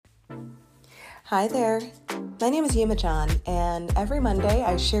Hi there. My name is Yima John, and every Monday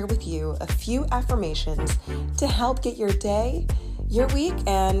I share with you a few affirmations to help get your day, your week,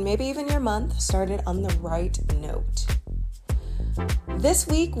 and maybe even your month started on the right note. This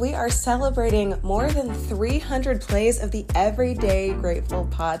week we are celebrating more than 300 plays of the Everyday Grateful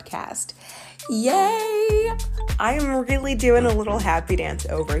podcast. Yay! I am really doing a little happy dance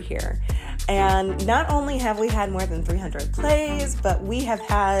over here. And not only have we had more than 300 plays, but we have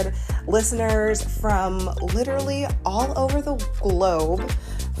had listeners from literally all over the globe,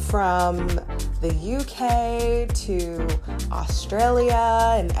 from the UK to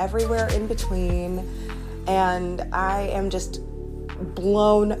Australia and everywhere in between. And I am just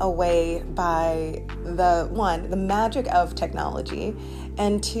blown away by the magic of technology,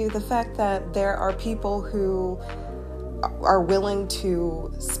 and two, the fact that there are people who are willing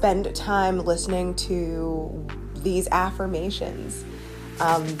to spend time listening to these affirmations.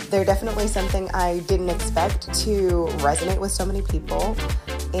 They're definitely something I didn't expect to resonate with so many people,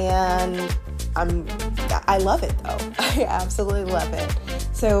 and I love it though. I absolutely love it.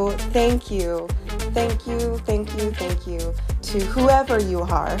 So thank you to whoever you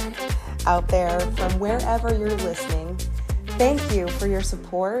are out there from wherever you're listening. Thank you for your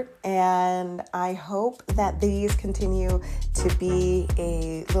support, and I hope that these continue to be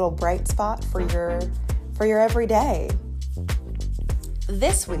a little bright spot for your everyday.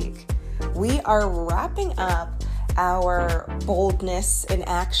 This week, we are wrapping up our Boldness in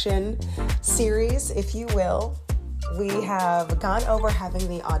Action series, if you will. We have gone over having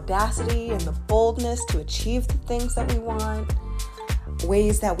the audacity and the boldness to achieve the things that we want,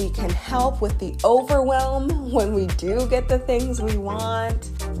 ways that we can help with the overwhelm when we do get the things we want,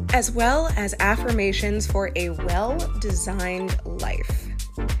 as well as affirmations for a well-designed life.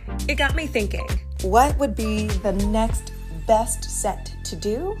 It got me thinking, what would be the next best set to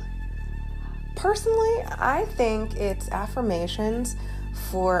do? Personally, I think it's affirmations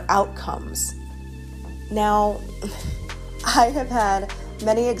for outcomes. Now, I have had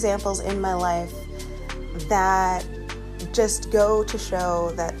many examples in my life that just go to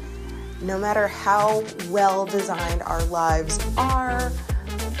show that no matter how well designed our lives are,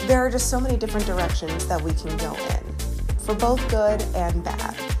 there are just so many different directions that we can go in, for both good and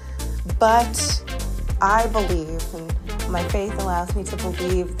bad. But I believe, and my faith allows me to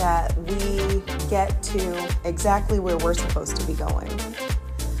believe, that we get to exactly where we're supposed to be going.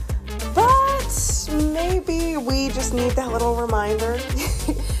 But maybe we just need that little reminder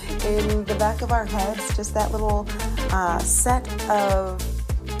in the back of our heads, just that little set of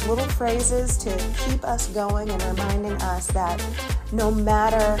little phrases to keep us going and reminding us that no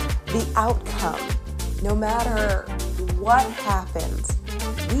matter the outcome, no matter what happens,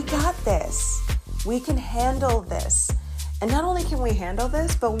 we got this. We can handle this. And not only can we handle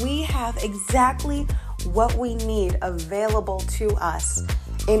this, but we have exactly what we need available to us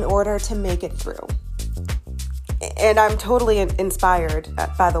in order to make it through. And I'm totally inspired,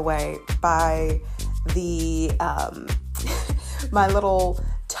 by the way, by the my little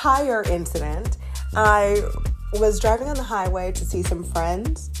tire incident. I was driving on the highway to see some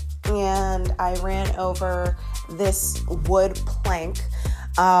friends, and I ran over this wood plank.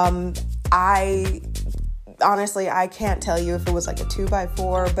 I can't tell you if it was like a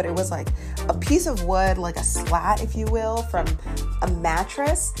 2x4, but it was like a piece of wood, like a slat, if you will, from a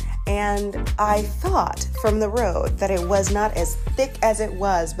mattress. And I thought from the road that it was not as thick as it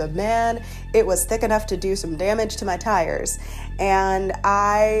was, but man, it was thick enough to do some damage to my tires. And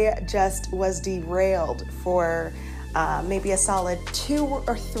I just was derailed for maybe a solid 2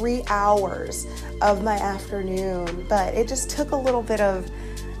 or 3 hours of my afternoon. But it just took a little bit of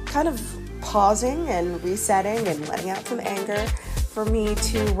kind of pausing and resetting and letting out some anger for me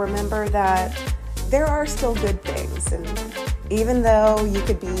to remember that there are still good things. And even though you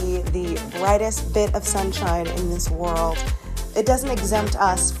could be the brightest bit of sunshine in this world, it doesn't exempt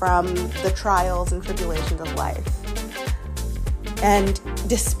us from the trials and tribulations of life. And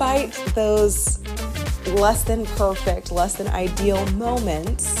despite those less than perfect, less than ideal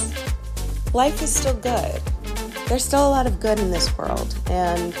moments, life is still good. There's still a lot of good in this world,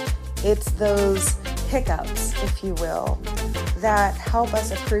 and it's those hiccups, if you will, that help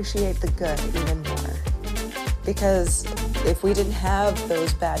us appreciate the good even more. Because if we didn't have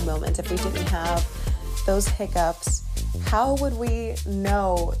those bad moments, if we didn't have those hiccups, how would we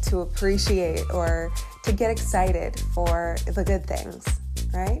know to appreciate or to get excited for the good things,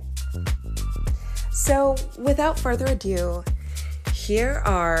 right? So without further ado, here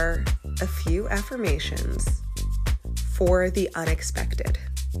are a few affirmations for the unexpected.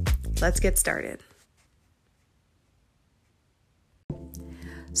 Let's get started.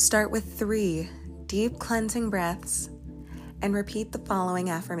 Start with 3 deep cleansing breaths and repeat the following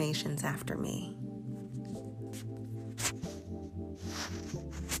affirmations after me.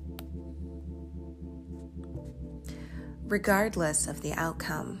 Regardless of the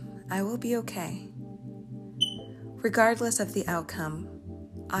outcome, I will be okay. Regardless of the outcome,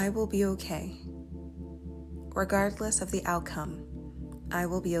 I will be okay. Regardless of the outcome, I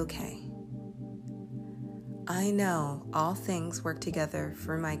will be okay. I know all things work together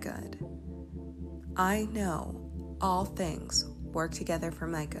for my good. I know all things work together for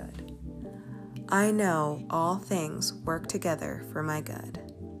my good. I know all things work together for my good.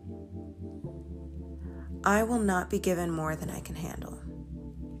 I will not be given more than I can handle.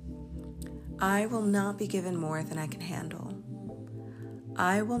 I will not be given more than I can handle.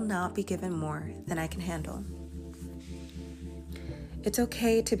 I will not be given more than I can handle. It's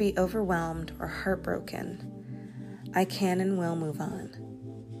okay to be overwhelmed or heartbroken. I can and will move on.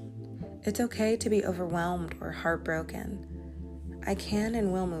 It's okay to be overwhelmed or heartbroken. I can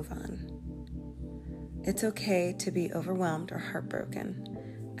and will move on. It's okay to be overwhelmed or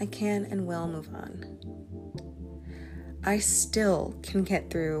heartbroken. I can and will move on. I still can get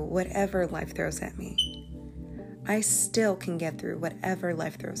through whatever life throws at me. I still can get through whatever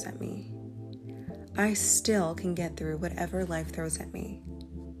life throws at me. I still can get through whatever life throws at me.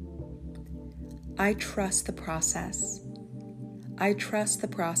 I trust the process. I trust the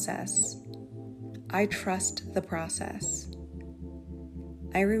process. I trust the process.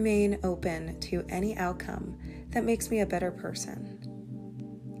 I remain open to any outcome that makes me a better person.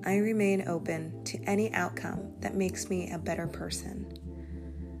 I remain open to any outcome that makes me a better person.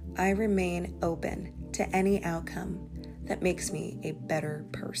 I remain open to any outcome that makes me a better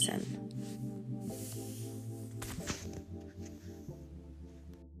person.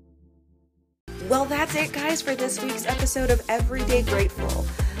 Well, that's it, guys, for this week's episode of Everyday Grateful.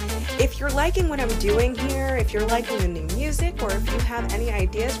 If you're liking what I'm doing here, if you're liking the new music, or if you have any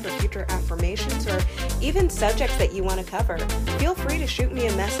ideas for future affirmations or even subjects that you want to cover, feel free to shoot me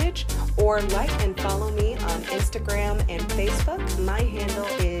a message or like and follow me on Instagram and Facebook. My handle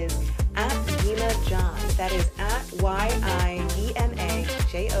is @YimaJohn. That is @YIEMAJOHN.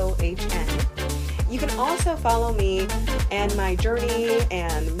 You can also follow me and my journey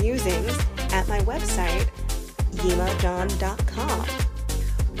and musings at my website, YimaJohn.com.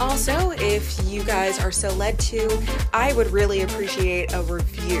 Also, if you guys are so led to, I would really appreciate a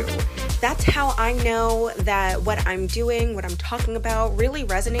review. That's how I know that what I'm doing, what I'm talking about really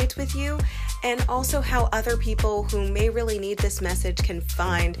resonates with you, and also how other people who may really need this message can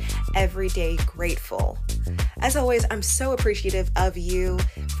find Everyday Grateful. As always, I'm so appreciative of you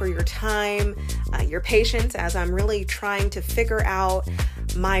for your time, your patience, as I'm really trying to figure out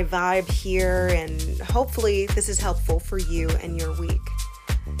my vibe here, and hopefully this is helpful for you and your week.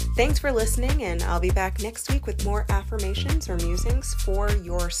 Thanks for listening, and I'll be back next week with more affirmations or musings for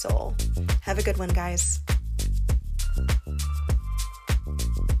your soul. Have a good one, guys.